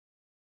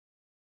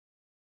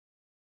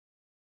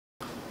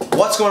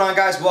What's going on,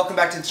 guys? Welcome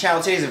back to the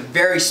channel. Today is a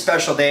very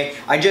special day.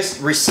 I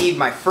just received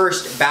my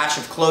first batch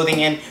of clothing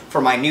in for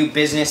my new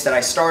business that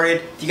I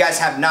started. If you guys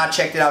have not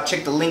checked it out,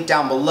 check the link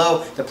down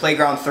below, the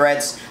Playground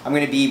Threads. I'm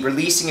going to be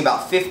releasing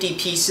about 50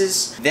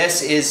 pieces.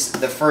 This is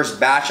the first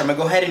batch. I'm going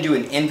to go ahead and do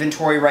an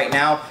inventory right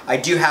now. I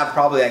do have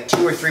probably like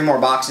 2 or 3 more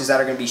boxes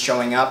that are going to be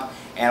showing up.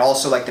 And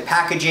also like the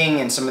packaging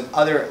and some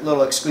other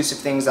little exclusive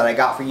things that I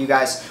got for you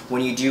guys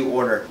when you do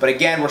order. But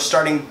again, we're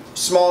starting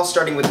small,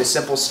 starting with the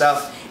simple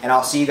stuff, and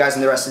I'll see you guys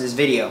in the rest of this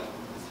video.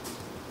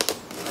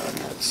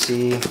 Let's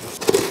see.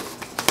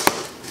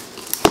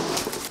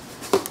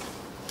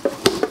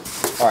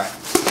 Alright.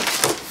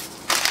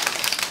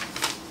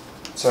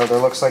 So there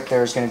looks like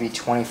there's going to be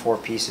 24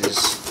 pieces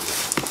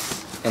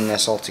in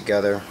this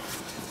altogether.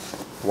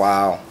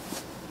 Wow.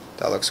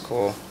 That looks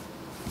cool.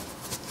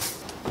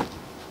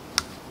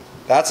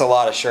 That's a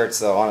lot of shirts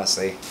though,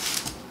 honestly.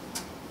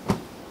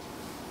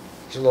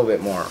 There's a little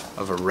bit more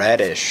of a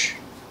reddish.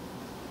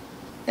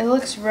 It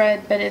looks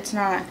red, but it's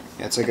not.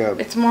 It's like a...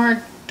 It's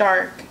more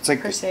dark, it's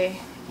like, per se.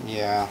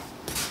 Yeah.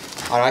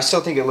 I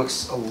still think it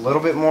looks a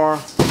little bit more...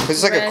 Because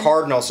it's like a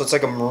cardinal, so it's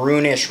like a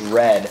maroonish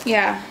red.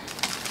 Yeah.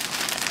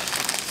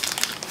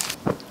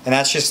 And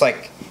that's just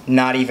like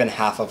not even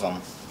half of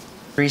them.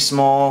 3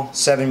 small,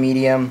 7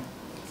 medium,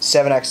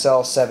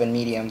 7XL, 7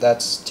 medium.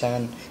 That's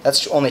 10.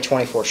 That's only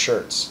 24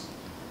 shirts.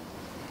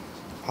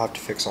 I'll have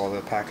to fix all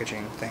the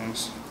packaging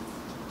things.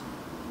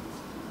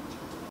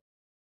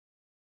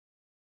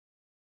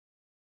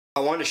 I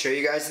wanted to show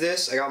you guys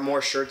this. I got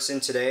more shirts in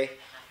today.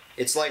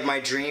 It's like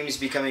my dream is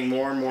becoming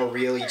more and more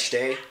real each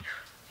day.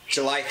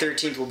 July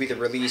 13th will be the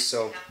release,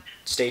 so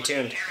stay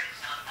tuned.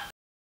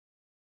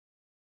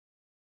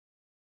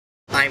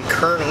 I'm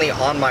currently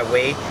on my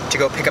way to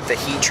go pick up the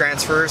heat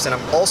transfers, and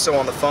I'm also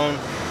on the phone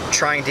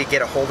trying to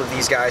get a hold of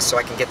these guys so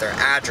I can get their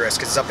address,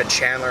 because it's up in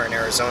Chandler in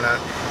Arizona.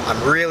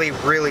 I'm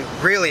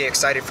really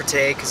excited for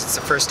today because it's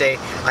the first day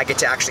I get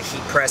to actually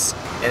heat press,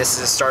 and this is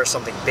the start of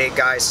something big,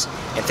 guys.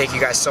 And thank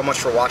you guys so much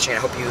for watching. I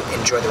hope you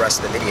enjoy the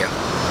rest of the video.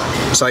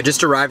 So I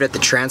just arrived at the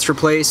transfer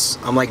place.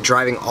 I'm like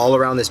driving all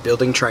around this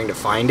building trying to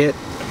find it,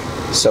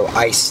 so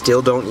I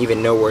still don't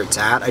even know where it's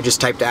at. I just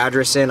typed the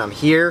address in. I'm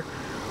here.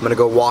 I'm gonna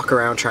go walk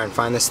around, try and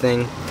find this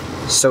thing.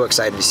 So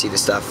excited to see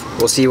this stuff.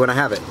 We'll see you when I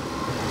have it.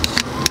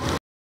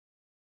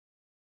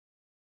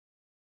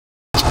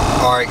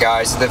 Alright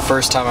guys, the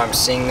first time I'm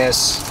seeing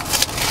this,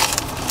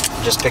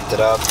 just picked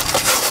it up.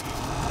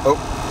 Oh,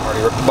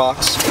 already ripped the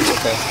box, it's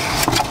okay.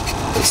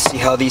 Let's see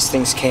how these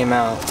things came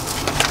out.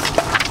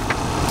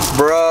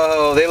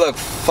 Bro, they look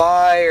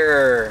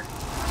fire!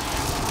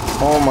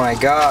 Oh my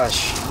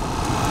gosh.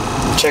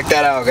 Check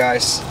that out,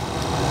 guys.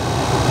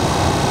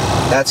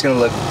 That's gonna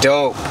look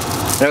dope.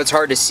 I know it's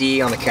hard to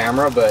see on the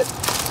camera, but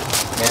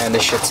man,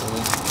 this shit's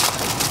elite.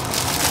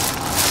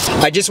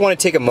 I just want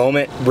to take a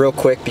moment real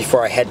quick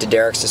before I head to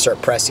Derek's to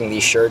start pressing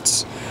these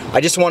shirts. I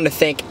just wanted to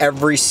thank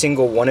every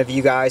single one of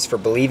you guys for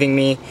believing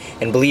me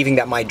and believing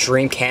that my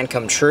dream can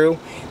come true.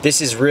 This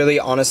is really,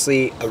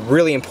 honestly, a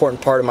really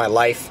important part of my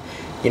life.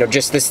 You know,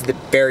 just this is the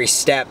very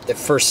step, the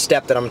first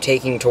step that I'm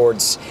taking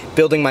towards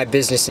building my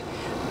business.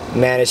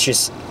 Man, it's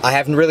just, I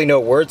have really no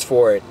words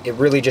for it. It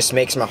really just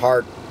makes my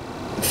heart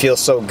feel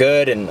so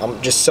good, and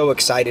I'm just so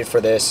excited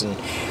for this. And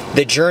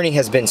the journey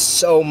has been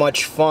so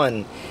much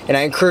fun, and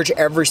I encourage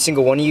every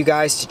single one of you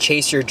guys to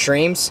chase your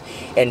dreams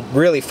and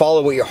really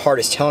follow what your heart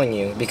is telling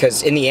you,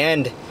 because in the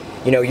end,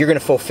 you know, you're gonna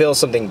fulfill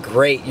something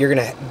great. You're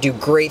gonna do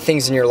great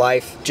things in your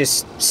life.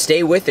 Just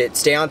stay with it,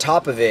 stay on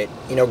top of it,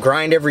 you know,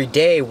 grind every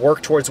day,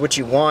 work towards what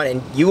you want,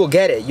 and you will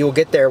get it. You will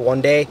get there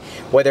one day,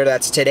 whether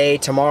that's today,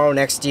 tomorrow,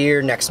 next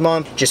year, next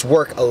month. Just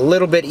work a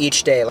little bit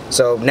each day.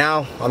 So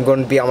now I'm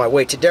going to be on my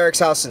way to Derek's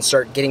house and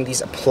start getting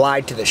these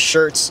applied to the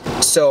shirts.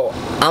 So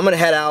I'm gonna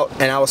head out,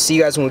 and I will see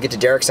you guys when we get to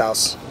Derek's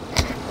house.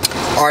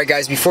 Alright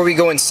guys, before we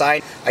go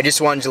inside, I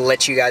just wanted to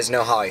let you guys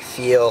know how I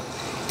feel.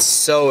 It's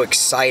so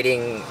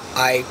exciting.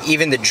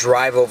 Even the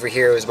drive over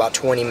here was about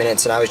 20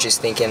 minutes, and I was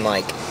just thinking,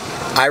 like,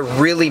 I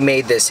really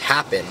made this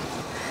happen.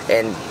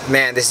 And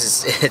man, this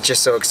is it's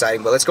just so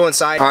exciting. But let's go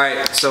inside.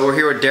 Alright, so we're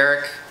here with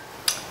Derek.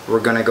 We're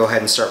gonna go ahead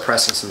and start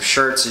pressing some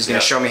shirts. He's gonna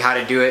show me how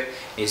to do it,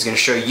 and he's gonna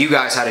show you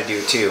guys how to do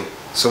it too.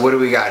 So what do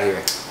we got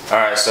here?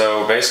 Alright,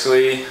 so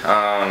basically,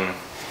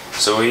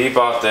 so we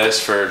bought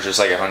this for just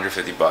like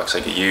 150 bucks,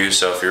 like a used.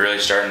 So if you're really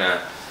starting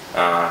to,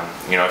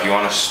 you know, if you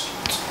want to,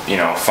 you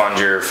know, fund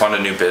a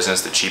new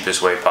business the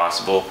cheapest way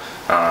possible,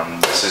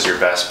 this is your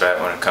best bet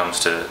when it comes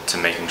to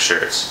making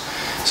shirts.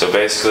 So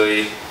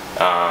basically,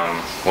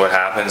 what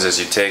happens is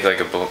you take like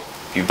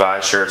you buy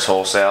shirts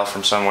wholesale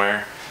from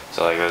somewhere.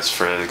 So like that's,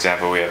 for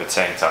example, we have a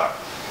tank top,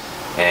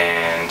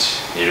 and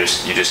you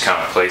just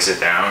kind of place it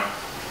down,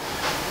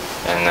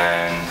 and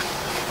then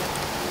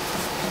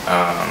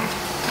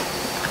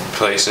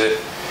place it.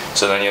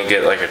 So then you'll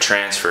get like a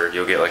transfer.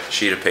 You'll get like a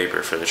sheet of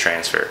paper for the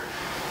transfer.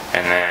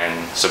 And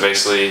then, so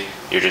basically,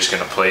 you're just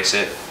going to place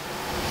it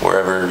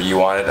wherever you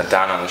want it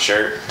down on the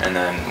shirt, and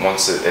then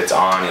once it's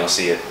on, you'll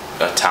see a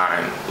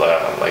time,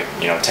 like,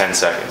 you know, 10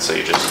 seconds. So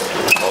you just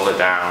hold it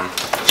down,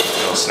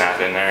 it'll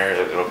snap in there,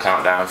 it'll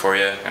count down for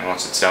you, and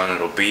once it's done,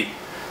 it'll beep.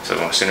 So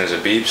as soon as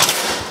it beeps,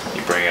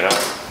 you bring it up,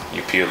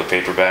 you peel the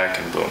paper back,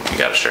 and boom, you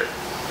got a shirt.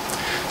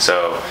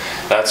 So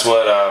that's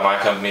what my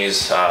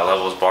company's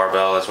Levels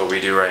Barbell, that's what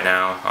we do right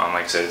now.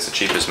 Like I said, it's the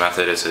cheapest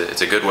method.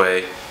 It's a good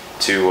way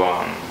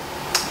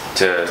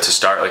to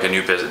start like a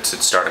new business, to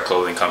start a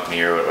clothing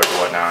company or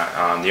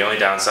whatnot. The only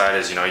downside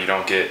is, you know, you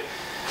don't get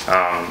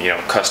you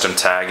know, custom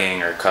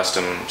tagging or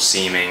custom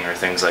seaming or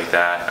things like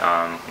that,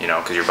 you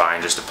know, because you're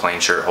buying just a plain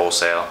shirt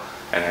wholesale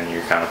and then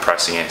you're kind of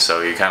pressing it,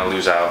 so you kind of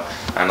lose out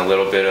on a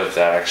little bit of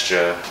that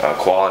extra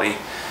quality.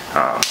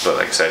 But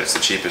like I said, it's the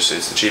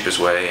cheapest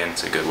way, and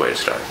it's a good way to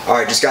start. All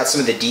right, just got some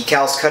of the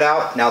decals cut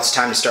out. Now it's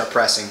time to start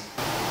pressing.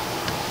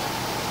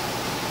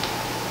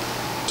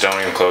 Don't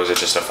even close it,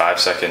 just a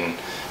 5-second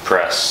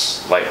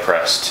press, light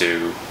press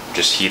to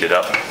just heat it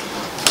up.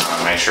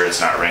 Make sure it's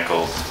not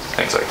wrinkled,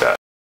 things like that.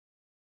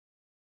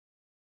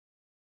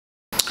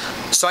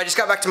 So I just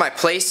got back to my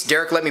place.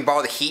 Derek let me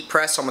borrow the heat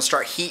press, so I'm gonna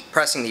start heat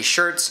pressing these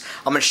shirts.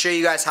 I'm gonna show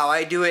you guys how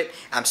I do it.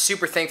 I'm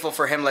super thankful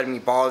for him letting me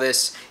borrow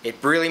this. It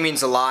really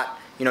means a lot.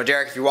 You know,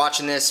 Derek, if you're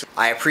watching this,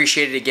 I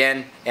appreciate it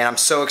again, and I'm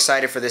so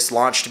excited for this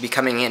launch to be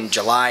coming in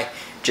July.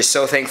 Just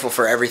so thankful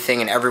for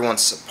everything and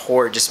everyone's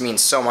support. It just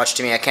means so much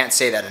to me. I can't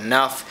say that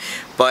enough,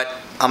 but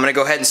I'm gonna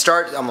go ahead and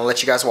start. I'm gonna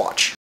let you guys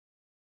watch.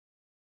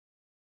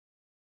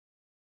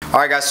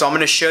 Alright guys, so I'm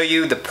gonna show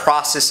you the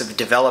process of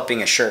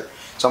developing a shirt.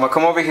 So I'm gonna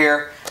come over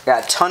here.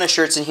 Got a ton of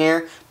shirts in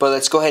here, but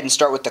let's go ahead and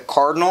start with the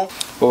cardinal.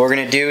 What we're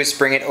gonna do is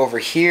bring it over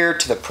here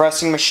to the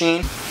pressing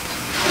machine.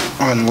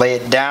 I'm gonna lay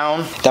it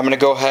down. Then I'm gonna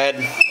go ahead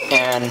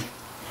and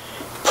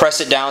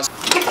press it down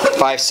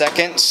 5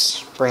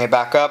 seconds, bring it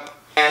back up.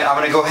 And I'm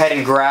gonna go ahead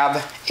and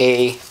grab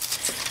a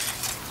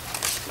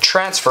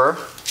transfer.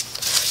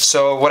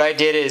 So what I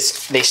did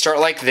is, they start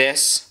like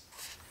this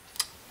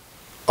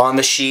on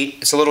the sheet.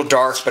 It's a little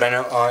dark, but I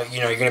know you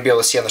know, you're gonna be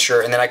able to see on the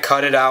shirt. And then I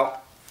cut it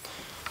out.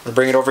 I'm gonna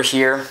bring it over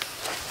here.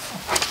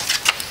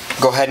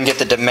 Go ahead and get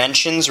the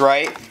dimensions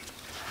right.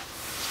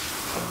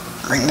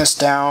 Bring this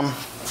down.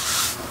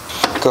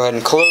 Go ahead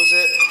and close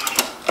it.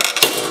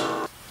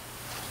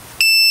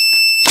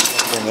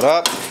 Bring it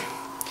up.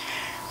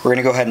 We're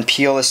gonna go ahead and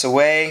peel this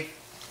away.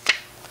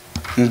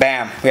 And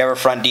bam, we have our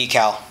front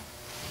decal.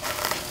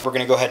 We're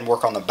gonna go ahead and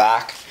work on the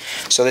back.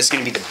 So this is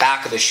gonna be the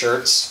back of the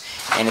shirts,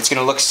 and it's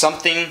gonna look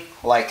something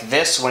like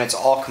this when it's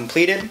all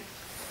completed.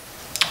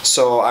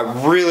 So I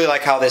really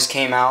like how this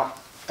came out.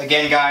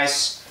 Again,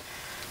 guys,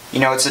 you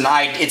know,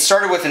 it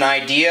started with an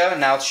idea,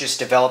 now it's just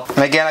developed.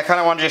 And again, I kind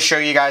of wanted to show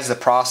you guys the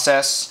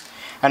process.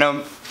 I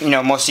know, you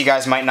know, most of you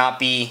guys might not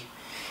be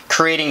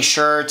creating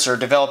shirts or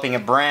developing a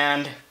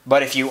brand,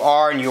 but if you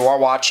are and you are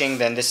watching,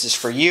 then this is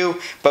for you.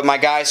 But my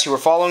guys who are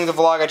following the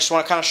vlog, I just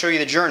want to kind of show you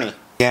the journey.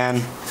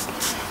 Again,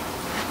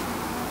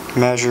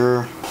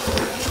 measure,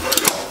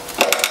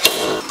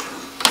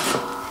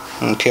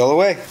 and peel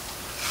away.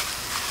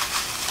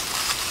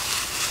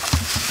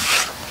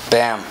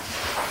 Bam.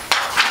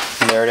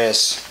 And there it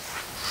is.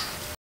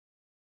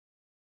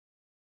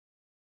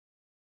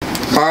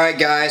 Alright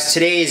guys,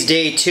 today is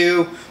day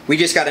 2. We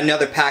just got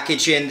another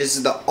package in. This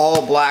is the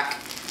all black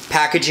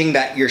packaging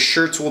that your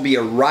shirts will be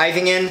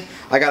arriving in.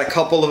 I got a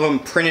couple of them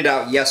printed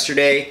out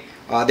yesterday.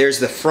 There's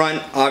the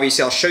front.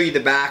 Obviously I'll show you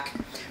the back.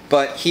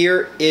 But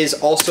here is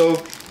also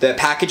the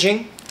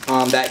packaging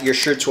that your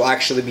shirts will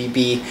actually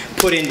be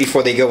put in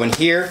before they go in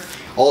here.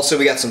 Also,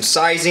 we got some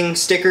sizing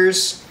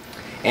stickers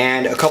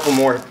and a couple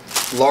more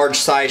large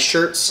size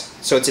shirts.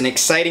 So it's an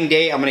exciting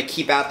day. I'm gonna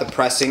keep at the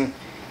pressing.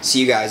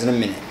 See you guys in a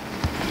minute.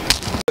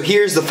 So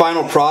here's the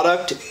final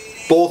product.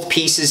 Both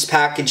pieces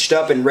packaged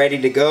up and ready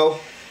to go.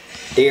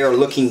 They are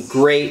looking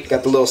great.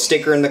 Got the little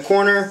sticker in the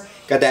corner.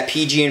 Got that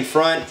PG in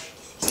front.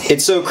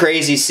 It's so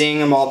crazy seeing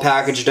them all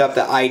packaged up.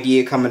 The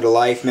idea coming to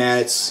life, man.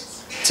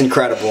 It's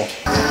incredible.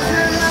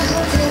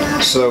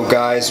 So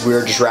guys,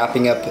 we're just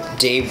wrapping up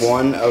day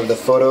 1 of the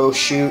photo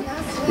shoot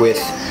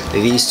with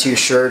these 2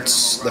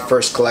 shirts. The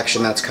first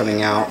collection that's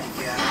coming out.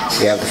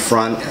 We have the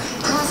front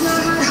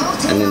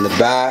and then the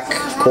back,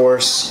 of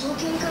course.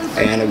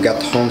 And we've got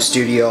the home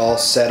studio all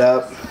set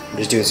up. I'm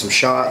just doing some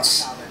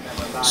shots.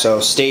 So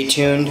stay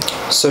tuned.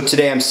 So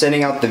today I'm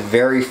sending out the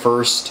very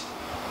first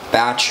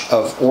batch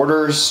of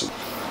orders.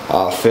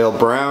 Phil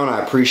Brown, I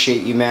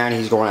appreciate you, man.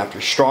 He's going after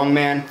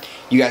Strongman.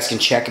 You guys can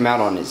check him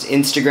out on his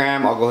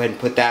Instagram. I'll go ahead and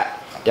put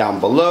that down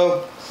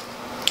below.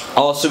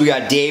 Also, we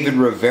got David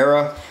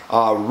Rivera,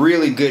 a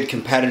really good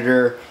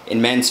competitor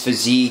in men's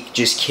physique,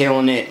 just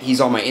killing it.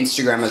 He's on my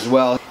Instagram as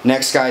well.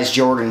 Next guy is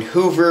Jordan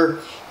Hoover.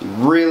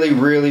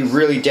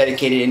 Really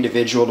dedicated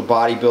individual to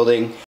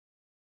bodybuilding.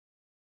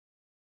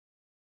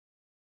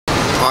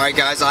 Alright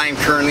guys, I am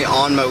currently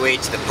on my way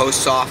to the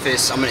post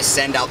office. I'm going to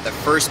send out the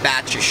first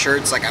batch of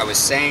shirts like I was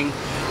saying.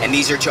 And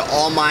these are to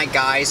all my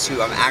guys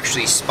who I'm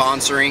actually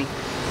sponsoring.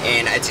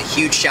 And it's a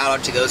huge shout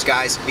out to those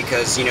guys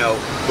because, you know,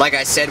 like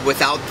I said,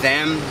 without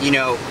them, you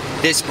know,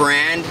 this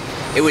brand,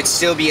 it would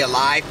still be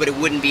alive, but it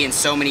wouldn't be in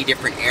so many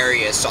different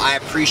areas. So I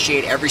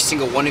appreciate every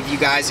single one of you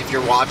guys if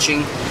you're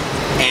watching.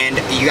 and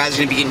you guys are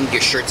going to be getting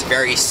your shirts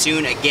very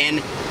soon. Again,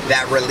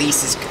 that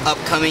release is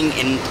upcoming,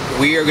 and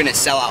we are going to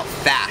sell out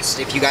fast.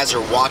 If you guys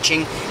are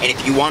watching, and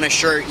if you want a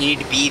shirt, you need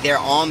to be there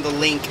on the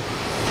link.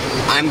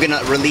 I'm going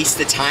to release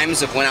the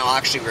times of when I'll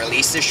actually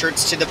release the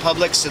shirts to the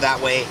public, so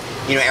that way,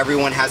 you know,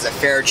 everyone has a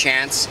fair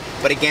chance.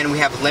 But again, we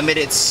have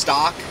limited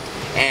stock,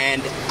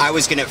 and I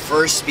was going to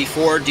first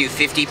before do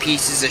 50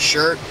 pieces a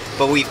shirt,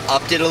 but we've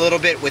upped it a little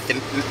bit with the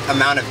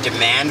amount of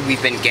demand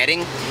we've been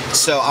getting.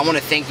 So I want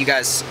to thank you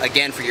guys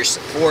again for your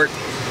support.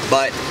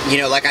 But, you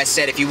know, like I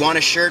said, if you want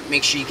a shirt,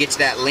 make sure you get to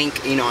that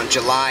link, you know, in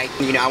July.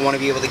 You know, I want to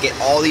be able to get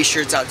all these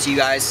shirts out to you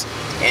guys.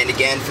 And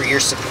again, for your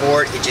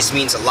support, it just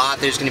means a lot.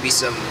 There's going to be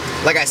some,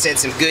 like I said,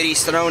 some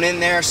goodies thrown in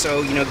there.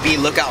 So, you know, be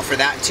lookout for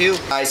that too.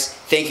 Guys,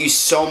 thank you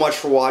so much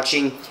for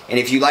watching. And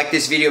if you like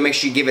this video, make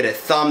sure you give it a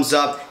thumbs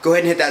up. Go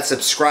ahead and hit that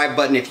subscribe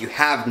button if you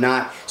have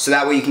not, so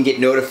that way you can get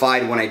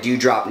notified when I do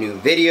drop new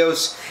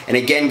videos. And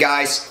again,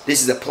 guys,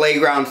 this is the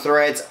Playground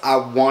Threads. I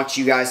want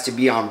you guys to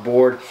be on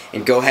board,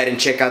 and go ahead and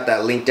check out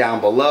that link down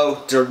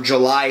below.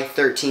 July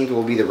 13th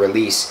will be the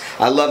release.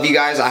 I love you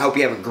guys. I hope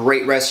you have a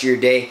great rest of your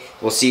day.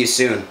 We'll see you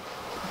soon.